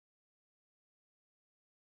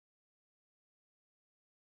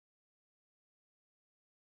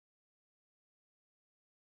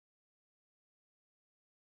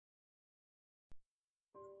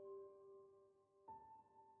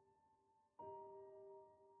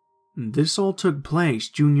This all took place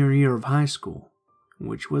junior year of high school,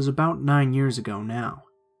 which was about 9 years ago now.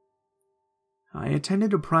 I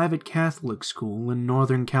attended a private Catholic school in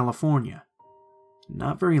Northern California.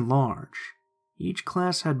 Not very large. Each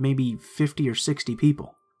class had maybe 50 or 60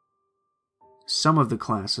 people. Some of the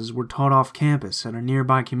classes were taught off campus at a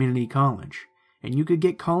nearby community college, and you could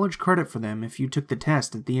get college credit for them if you took the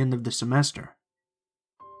test at the end of the semester.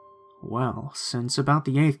 Well, since about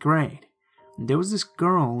the 8th grade, there was this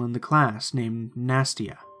girl in the class named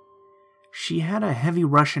Nastia. She had a heavy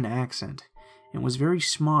Russian accent and was very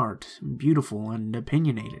smart, beautiful, and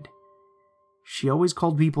opinionated. She always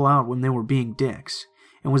called people out when they were being dicks,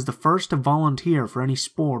 and was the first to volunteer for any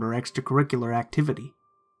sport or extracurricular activity.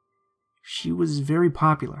 She was very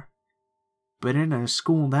popular, but in a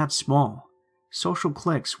school that small, social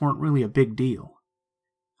cliques weren't really a big deal.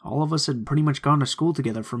 All of us had pretty much gone to school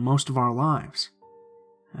together for most of our lives.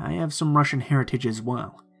 I have some Russian heritage as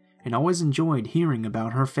well, and always enjoyed hearing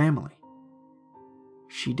about her family.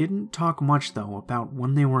 She didn't talk much, though, about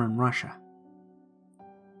when they were in Russia.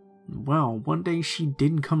 Well, one day she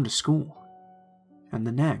didn't come to school, and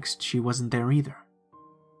the next she wasn't there either.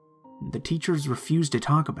 The teachers refused to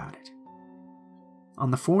talk about it.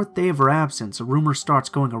 On the 4th day of her absence, a rumor starts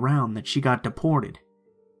going around that she got deported.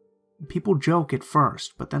 People joke at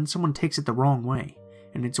first, but then someone takes it the wrong way,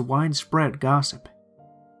 and it's widespread gossip.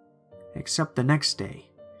 Except the next day,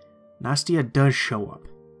 Nastia does show up,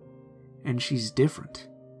 and she's different.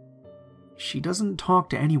 She doesn't talk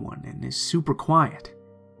to anyone and is super quiet.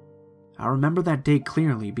 I remember that day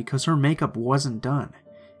clearly because her makeup wasn't done,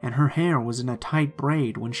 and her hair was in a tight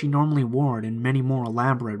braid when she normally wore it in many more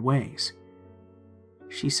elaborate ways.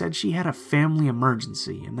 She said she had a family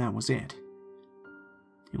emergency, and that was it.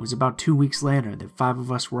 It was about 2 weeks later that 5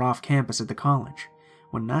 of us were off campus at the college,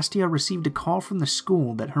 when Nastia received a call from the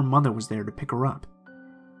school that her mother was there to pick her up.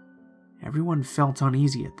 Everyone felt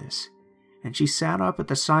uneasy at this, and she sat up at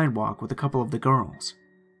the sidewalk with a couple of the girls.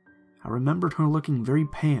 I remembered her looking very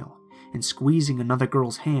pale and squeezing another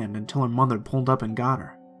girl's hand until her mother pulled up and got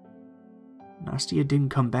her. Nastia didn't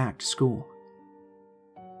come back to school.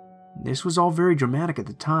 This was all very dramatic at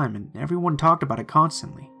the time, and everyone talked about it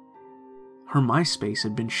constantly. Her MySpace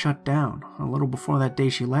had been shut down a little before that day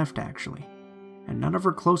she left, actually, and none of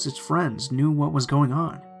her closest friends knew what was going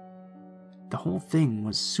on. The whole thing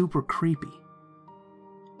was super creepy.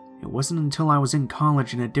 It wasn't until I was in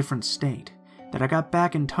college in a different state that I got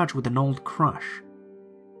back in touch with an old crush.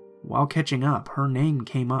 While catching up, her name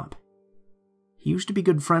came up. He used to be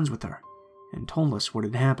good friends with her, and told us what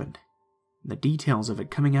had happened, the details of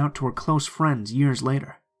it coming out to her close friends years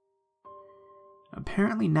later.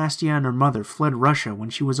 Apparently, Nastia and her mother fled Russia when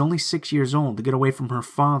she was only 6 years old to get away from her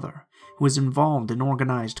father, who was involved in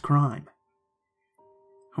organized crime.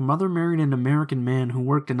 Her mother married an American man who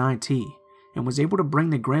worked in IT, and was able to bring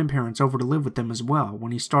the grandparents over to live with them as well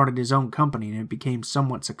when he started his own company and it became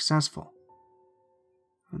somewhat successful.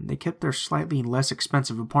 They kept their slightly less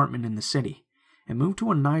expensive apartment in the city, and moved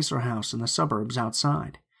to a nicer house in the suburbs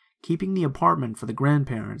outside, keeping the apartment for the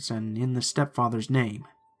grandparents and in the stepfather's name.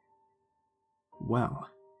 Well,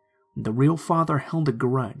 the real father held a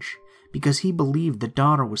grudge because he believed the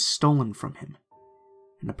daughter was stolen from him,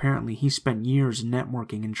 and apparently he spent years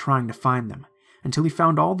networking and trying to find them until he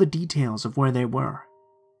found all the details of where they were.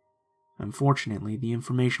 Unfortunately, the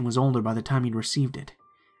information was older by the time he'd received it,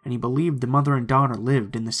 and he believed the mother and daughter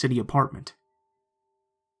lived in the city apartment.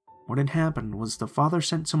 What had happened was the father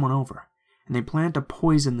sent someone over, and they planned to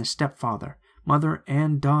poison the stepfather, mother,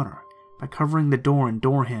 and daughter by covering the door and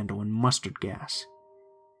door handle in mustard gas.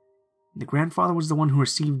 The grandfather was the one who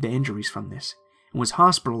received the injuries from this, and was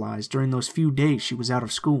hospitalized during those few days she was out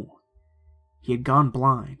of school. He had gone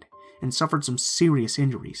blind, and suffered some serious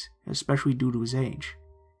injuries, especially due to his age.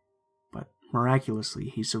 But miraculously,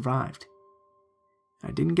 he survived.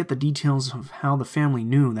 I didn't get the details of how the family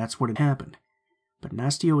knew that's what had happened, but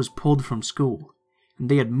Nastia was pulled from school, and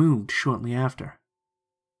they had moved shortly after.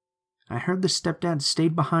 I heard the stepdad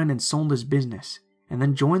stayed behind and sold his business, and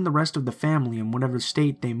then joined the rest of the family in whatever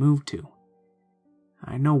state they moved to.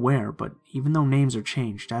 I know where, but even though names are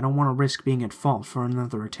changed, I don't want to risk being at fault for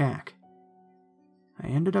another attack. I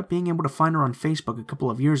ended up being able to find her on Facebook a couple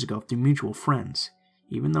of years ago through mutual friends,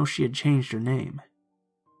 even though she had changed her name.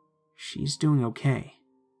 She's doing okay,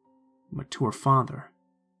 but to her father,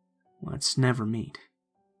 let's never meet.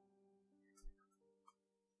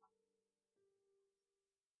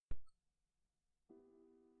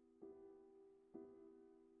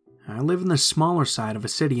 I live in the smaller side of a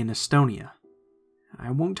city in Estonia. I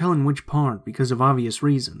won't tell in which part because of obvious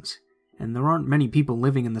reasons, and there aren't many people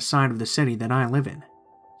living in the side of the city that I live in,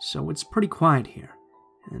 so it's pretty quiet here,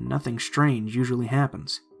 and nothing strange usually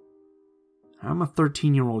happens. I'm a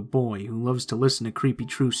 13-year-old boy who loves to listen to creepy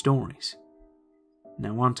true stories.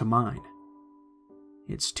 Now on to mine.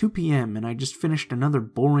 It's 2 p.m. and I just finished another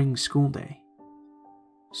boring school day.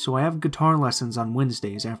 So I have guitar lessons on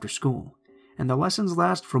Wednesdays after school, and the lessons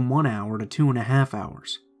last from 1 hour to 2.5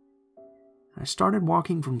 hours. I started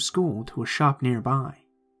walking from school to a shop nearby.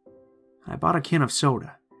 I bought a can of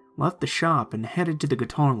soda, left the shop, and headed to the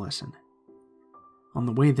guitar lesson. On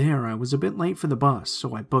the way there, I was a bit late for the bus,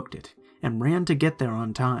 so I booked it, and ran to get there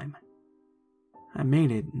on time. I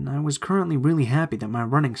made it, and I was currently really happy that my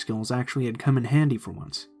running skills actually had come in handy for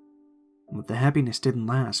once. But the happiness didn't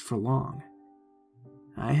last for long.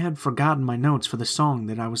 I had forgotten my notes for the song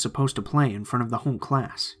that I was supposed to play in front of the whole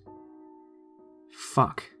class.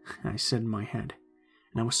 Fuck, I said in my head,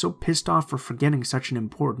 and I was so pissed off for forgetting such an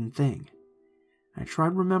important thing. I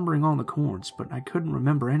tried remembering all the chords, but I couldn't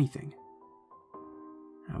remember anything.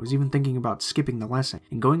 I was even thinking about skipping the lesson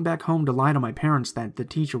and going back home to lie to my parents that the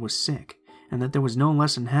teacher was sick and that there was no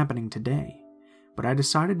lesson happening today, but I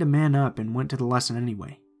decided to man up and went to the lesson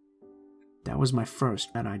anyway. That was my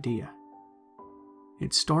first bad idea.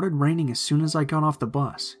 It started raining as soon as I got off the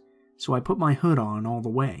bus, so I put my hood on all the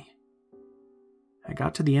way. I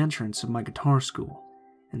got to the entrance of my guitar school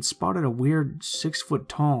and spotted a weird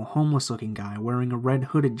 6-foot-tall homeless-looking guy wearing a red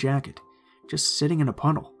hooded jacket, just sitting in a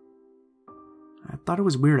puddle. I thought it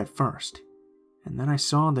was weird at first, and then I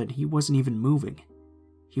saw that he wasn't even moving.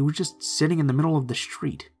 He was just sitting in the middle of the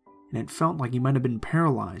street, and it felt like he might have been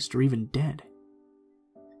paralyzed or even dead.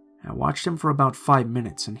 I watched him for about 5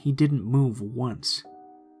 minutes, and he didn't move once.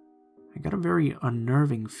 I got a very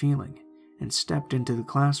unnerving feeling and stepped into the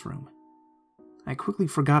classroom. I quickly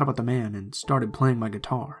forgot about the man and started playing my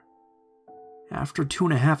guitar. After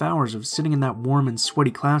 2.5 hours of sitting in that warm and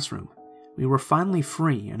sweaty classroom, we were finally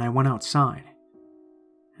free and I went outside.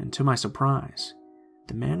 And to my surprise,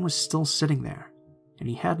 the man was still sitting there, and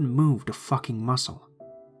he hadn't moved a fucking muscle.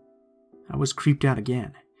 I was creeped out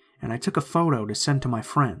again, and I took a photo to send to my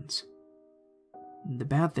friends. The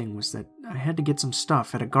bad thing was that I had to get some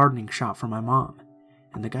stuff at a gardening shop for my mom,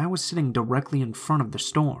 and the guy was sitting directly in front of the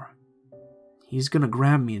store. He's gonna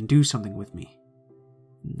grab me and do something with me.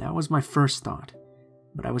 That was my first thought,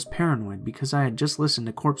 but I was paranoid because I had just listened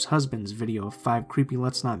to Corpse Husband's video of 5 creepy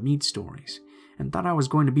Let's Not Meet stories, and thought I was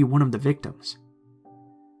going to be one of the victims.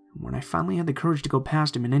 When I finally had the courage to go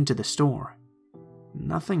past him and into the store,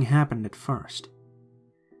 nothing happened at first.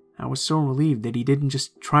 I was so relieved that he didn't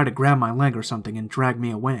just try to grab my leg or something and drag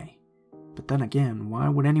me away. But then again, why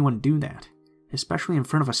would anyone do that, especially in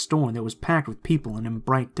front of a store that was packed with people and in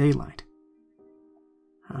bright daylight?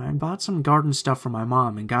 I bought some garden stuff for my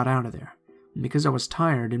mom and got out of there, because I was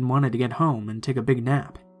tired and wanted to get home and take a big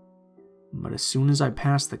nap. But as soon as I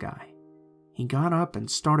passed the guy, he got up and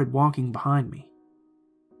started walking behind me.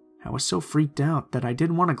 I was so freaked out that I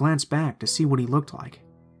didn't want to glance back to see what he looked like.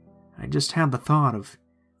 I just had the thought of,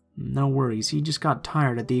 no worries, he just got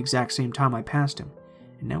tired at the exact same time I passed him,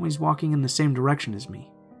 and now he's walking in the same direction as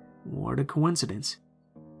me. What a coincidence.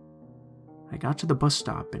 I got to the bus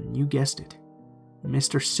stop and you guessed it.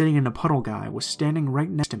 Mr. Sitting in a Puddle guy was standing right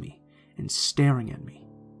next to me and staring at me.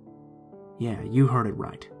 Yeah, you heard it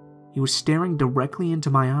right. He was staring directly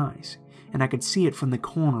into my eyes, and I could see it from the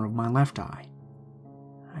corner of my left eye.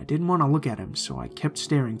 I didn't want to look at him, so I kept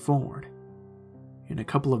staring forward. In a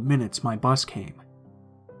couple of minutes, my bus came.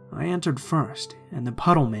 I entered first, and the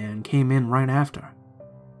Puddle Man came in right after.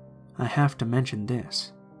 I have to mention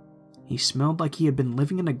this. He smelled like he had been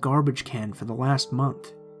living in a garbage can for the last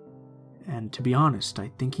month. And to be honest,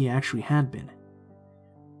 I think he actually had been.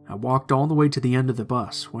 I walked all the way to the end of the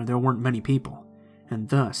bus, where there weren't many people, and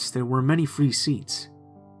thus there were many free seats.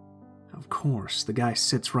 Of course, the guy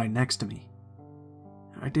sits right next to me.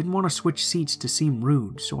 I didn't want to switch seats to seem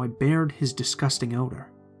rude, so I bared his disgusting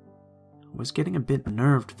odor. I was getting a bit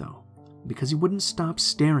unnerved, though, because he wouldn't stop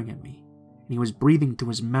staring at me, and he was breathing through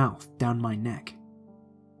his mouth down my neck.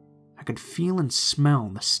 I could feel and smell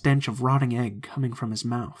the stench of rotting egg coming from his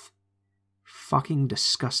mouth. Fucking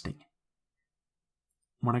disgusting.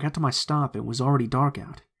 When I got to my stop, it was already dark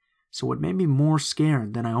out, so it made me more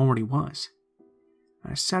scared than I already was.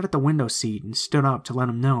 I sat at the window seat and stood up to let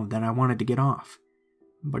him know that I wanted to get off,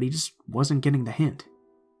 but he just wasn't getting the hint.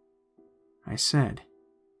 I said,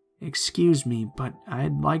 "Excuse me, but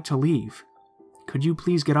I'd like to leave. Could you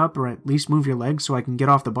please get up or at least move your legs so I can get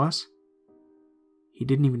off the bus?" He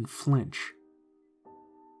didn't even flinch.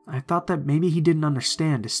 I thought that maybe he didn't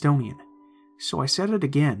understand Estonian, so I said it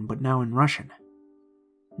again, but now in Russian.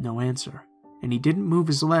 No answer, and he didn't move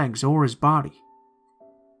his legs or his body.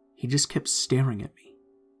 He just kept staring at me,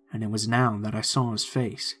 and it was now that I saw his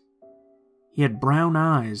face. He had brown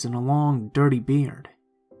eyes and a long, dirty beard.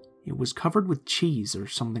 It was covered with cheese or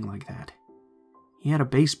something like that. He had a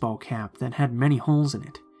baseball cap that had many holes in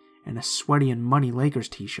it, and a sweaty and muddy Lakers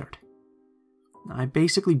t-shirt. I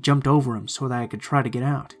basically jumped over him so that I could try to get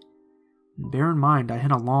out. Bear in mind I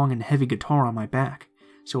had a long and heavy guitar on my back,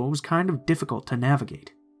 so it was kind of difficult to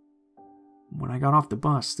navigate. When I got off the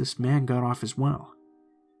bus, this man got off as well.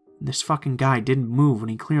 This fucking guy didn't move when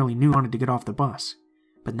he clearly knew I wanted to get off the bus,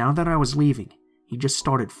 but now that I was leaving, he just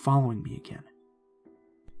started following me again.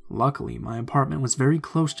 Luckily, my apartment was very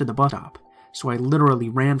close to the bus stop, so I literally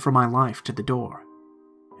ran for my life to the door.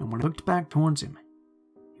 And when I looked back towards him,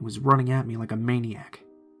 he was running at me like a maniac.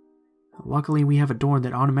 Luckily, we have a door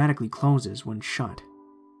that automatically closes when shut.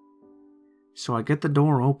 So I get the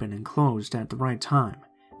door open and closed at the right time,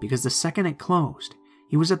 because the second it closed,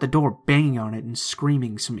 he was at the door banging on it and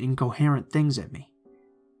screaming some incoherent things at me.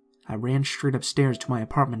 I ran straight upstairs to my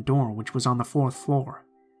apartment door, which was on the 4th floor.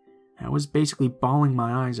 I was basically bawling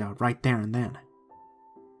my eyes out right there and then.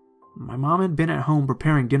 My mom had been at home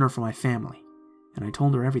preparing dinner for my family, and I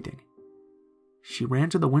told her everything. She ran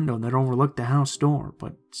to the window that overlooked the house door,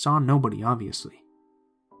 but saw nobody, obviously.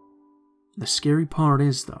 The scary part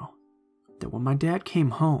is, though, that when my dad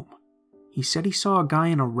came home, he said he saw a guy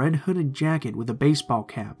in a red hooded jacket with a baseball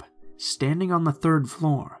cap standing on the 3rd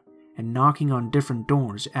floor and knocking on different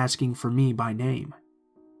doors asking for me by name.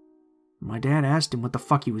 My dad asked him what the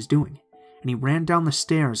fuck he was doing, and he ran down the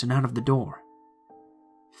stairs and out of the door.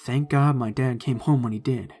 Thank God my dad came home when he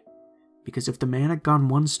did, because if the man had gone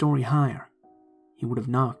 1 story higher, he would have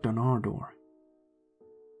knocked on our door.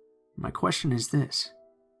 My question is this: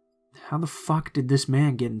 how the fuck did this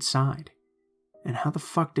man get inside? And how the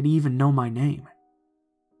fuck did he even know my name?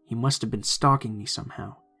 He must have been stalking me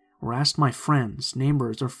somehow, or asked my friends,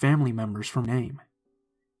 neighbors, or family members for name.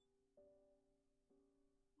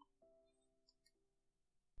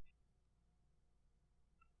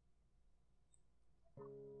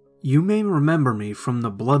 You may remember me from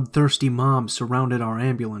the bloodthirsty mob surrounded our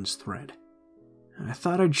ambulance thread. I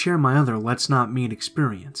thought I'd share my other Let's Not Meet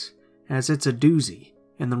experience, as it's a doozy,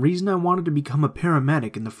 and the reason I wanted to become a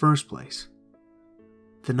paramedic in the first place.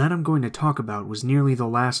 The night I'm going to talk about was nearly the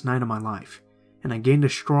last night of my life, and I gained a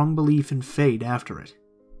strong belief in fate after it.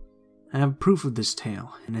 I have proof of this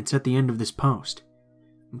tale, and it's at the end of this post.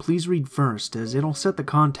 Please read first, as it'll set the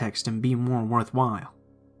context and be more worthwhile.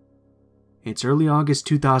 It's early August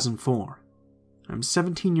 2004. I'm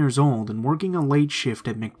 17 years old and working a late shift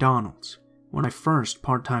at McDonald's, one of my first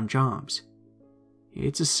part-time jobs.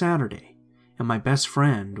 It's a Saturday, and my best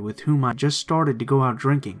friend, with whom I just started to go out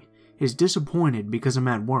drinking, is disappointed because I'm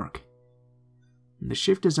at work. The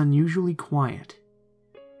shift is unusually quiet.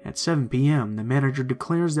 At 7 p.m., the manager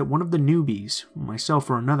declares that one of the newbies, myself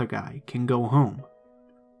or another guy, can go home.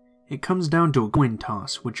 It comes down to a coin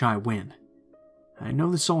toss, which I win. I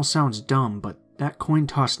know this all sounds dumb, but that coin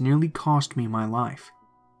toss nearly cost me my life.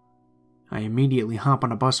 I immediately hop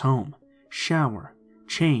on a bus home, shower,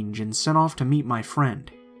 change, and set off to meet my friend.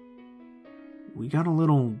 We got a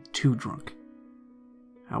little too drunk.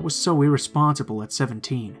 I was so irresponsible at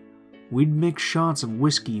 17. We'd mix shots of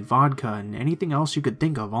whiskey, vodka, and anything else you could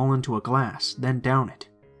think of all into a glass, then down it.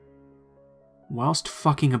 Whilst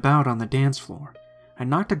fucking about on the dance floor, I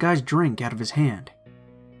knocked a guy's drink out of his hand.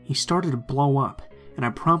 He started to blow up, and I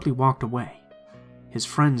promptly walked away. His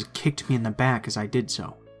friends kicked me in the back as I did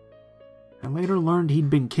so. I later learned he'd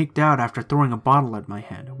been kicked out after throwing a bottle at my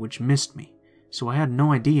head, which missed me, so I had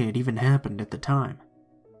no idea it even happened at the time.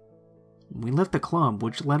 We left the club,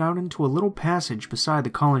 which led out into a little passage beside the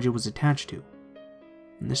college it was attached to.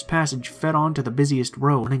 And this passage fed onto the busiest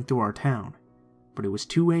road running through our town, but it was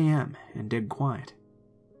 2 a.m. and dead quiet.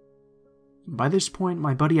 By this point,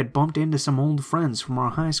 my buddy had bumped into some old friends from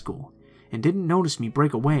our high school and didn't notice me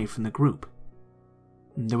break away from the group.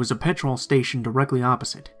 There was a petrol station directly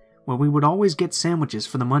opposite, where we would always get sandwiches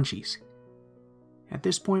for the munchies. At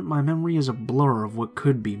this point, my memory is a blur of what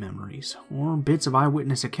could be memories, or bits of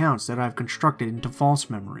eyewitness accounts that I've constructed into false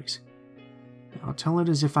memories. I'll tell it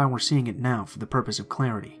as if I were seeing it now for the purpose of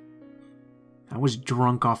clarity. I was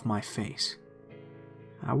drunk off my face.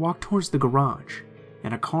 I walked towards the garage,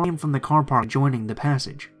 and a car came from the car park adjoining the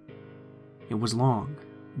passage. It was long,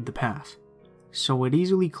 the path, so it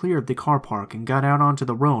easily cleared the car park and got out onto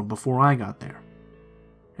the road before I got there.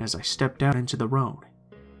 As I stepped out into the road,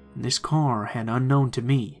 this car had, unknown to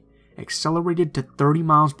me, accelerated to 30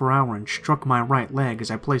 miles per hour and struck my right leg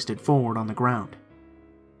as I placed it forward on the ground.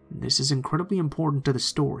 This is incredibly important to the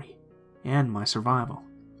story, and my survival.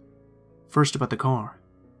 First about the car.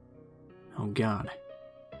 Oh God,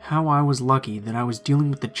 How I was lucky that I was dealing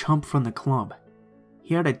with the chump from the club.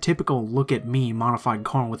 He had a typical look-at-me modified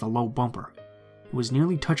car with a low bumper. It was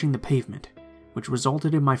nearly touching the pavement, which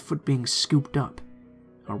resulted in my foot being scooped up.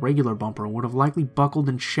 A regular bumper would have likely buckled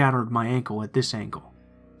and shattered my ankle at this angle,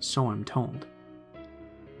 so I'm told.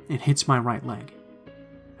 It hits my right leg.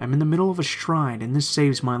 I'm in the middle of a stride and this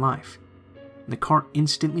saves my life. The car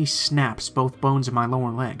instantly snaps both bones in my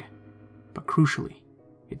lower leg, but crucially,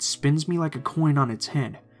 it spins me like a coin on its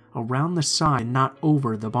head, around the side and not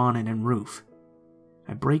over the bonnet and roof.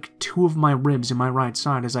 I break 2 of my ribs in my right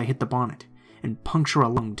side as I hit the bonnet, and puncture a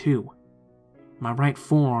lung too. My right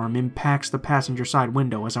forearm impacts the passenger side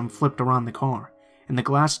window as I'm flipped around the car, and the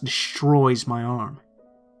glass destroys my arm.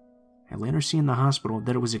 I later see in the hospital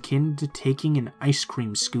that it was akin to taking an ice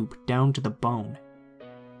cream scoop down to the bone.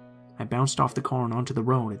 I bounced off the car and onto the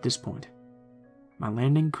road at this point. My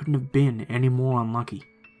landing couldn't have been any more unlucky.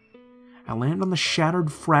 I land on the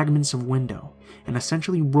shattered fragments of window and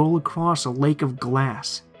essentially roll across a lake of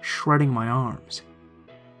glass, shredding my arms.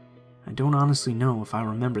 I don't honestly know if I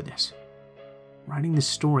remember this. Writing this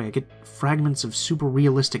story, I get fragments of super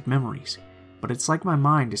realistic memories, but it's like my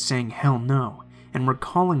mind is saying hell no and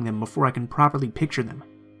recalling them before I can properly picture them.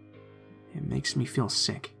 It makes me feel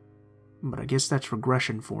sick, but I guess that's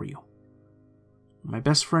regression for you. My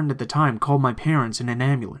best friend at the time called my parents in an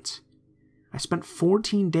ambulance. I spent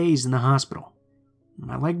 14 days in the hospital.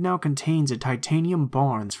 My leg now contains a titanium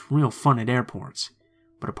bar that's real fun at airports,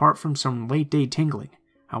 but apart from some late-day tingling,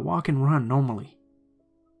 I walk and run normally.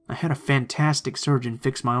 I had a fantastic surgeon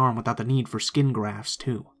fix my arm without the need for skin grafts,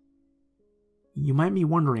 too. You might be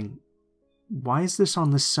wondering, why is this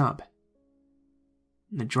on this sub?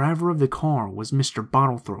 The driver of the car was Mr.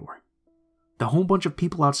 Bottle Thrower. The whole bunch of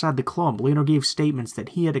people outside the club later gave statements that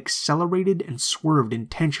he had accelerated and swerved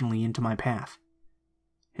intentionally into my path.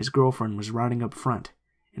 His girlfriend was riding up front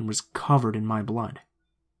and was covered in my blood.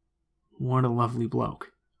 What a lovely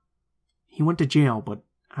bloke. He went to jail, but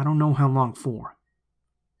I don't know how long for.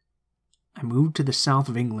 I moved to the south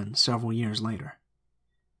of England several years later.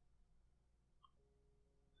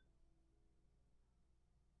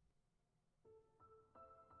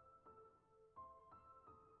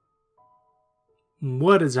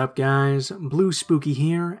 What is up, guys? Blue Spooky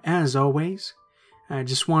here, as always. I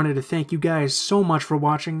just wanted to thank you guys so much for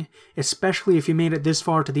watching, especially if you made it this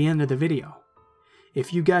far to the end of the video.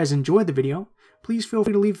 If you guys enjoyed the video, please feel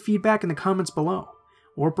free to leave feedback in the comments below,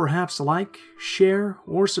 or perhaps like, share,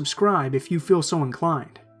 or subscribe if you feel so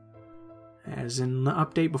inclined. As an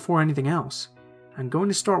update before anything else, I'm going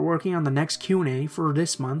to start working on the next Q&A for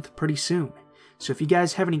this month pretty soon. So if you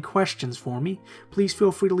guys have any questions for me, please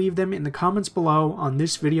feel free to leave them in the comments below on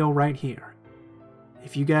this video right here.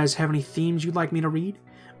 If you guys have any themes you'd like me to read,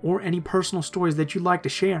 or any personal stories that you'd like to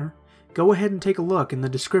share, go ahead and take a look in the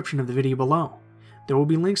description of the video below. There will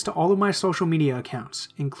be links to all of my social media accounts,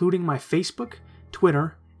 including my Facebook,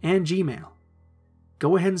 Twitter, and Gmail.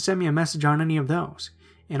 Go ahead and send me a message on any of those,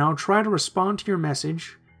 and I'll try to respond to your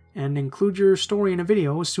message and include your story in a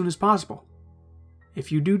video as soon as possible. If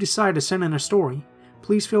you do decide to send in a story,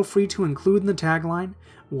 please feel free to include in the tagline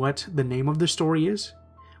what the name of the story is,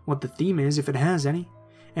 what the theme is if it has any,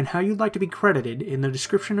 and how you'd like to be credited in the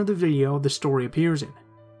description of the video the story appears in.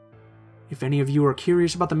 If any of you are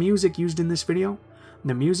curious about the music used in this video,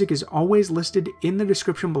 the music is always listed in the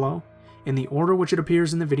description below, in the order which it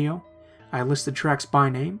appears in the video. I list the tracks by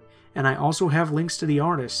name, and I also have links to the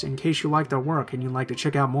artists in case you like their work and you'd like to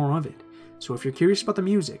check out more of it. So if you're curious about the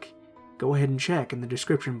music, go ahead and check in the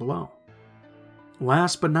description below.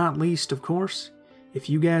 Last but not least, of course, if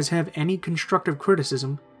you guys have any constructive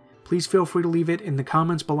criticism, please feel free to leave it in the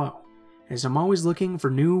comments below, as I'm always looking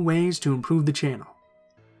for new ways to improve the channel.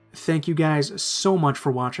 Thank you guys so much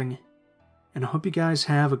for watching, and I hope you guys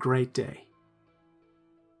have a great day.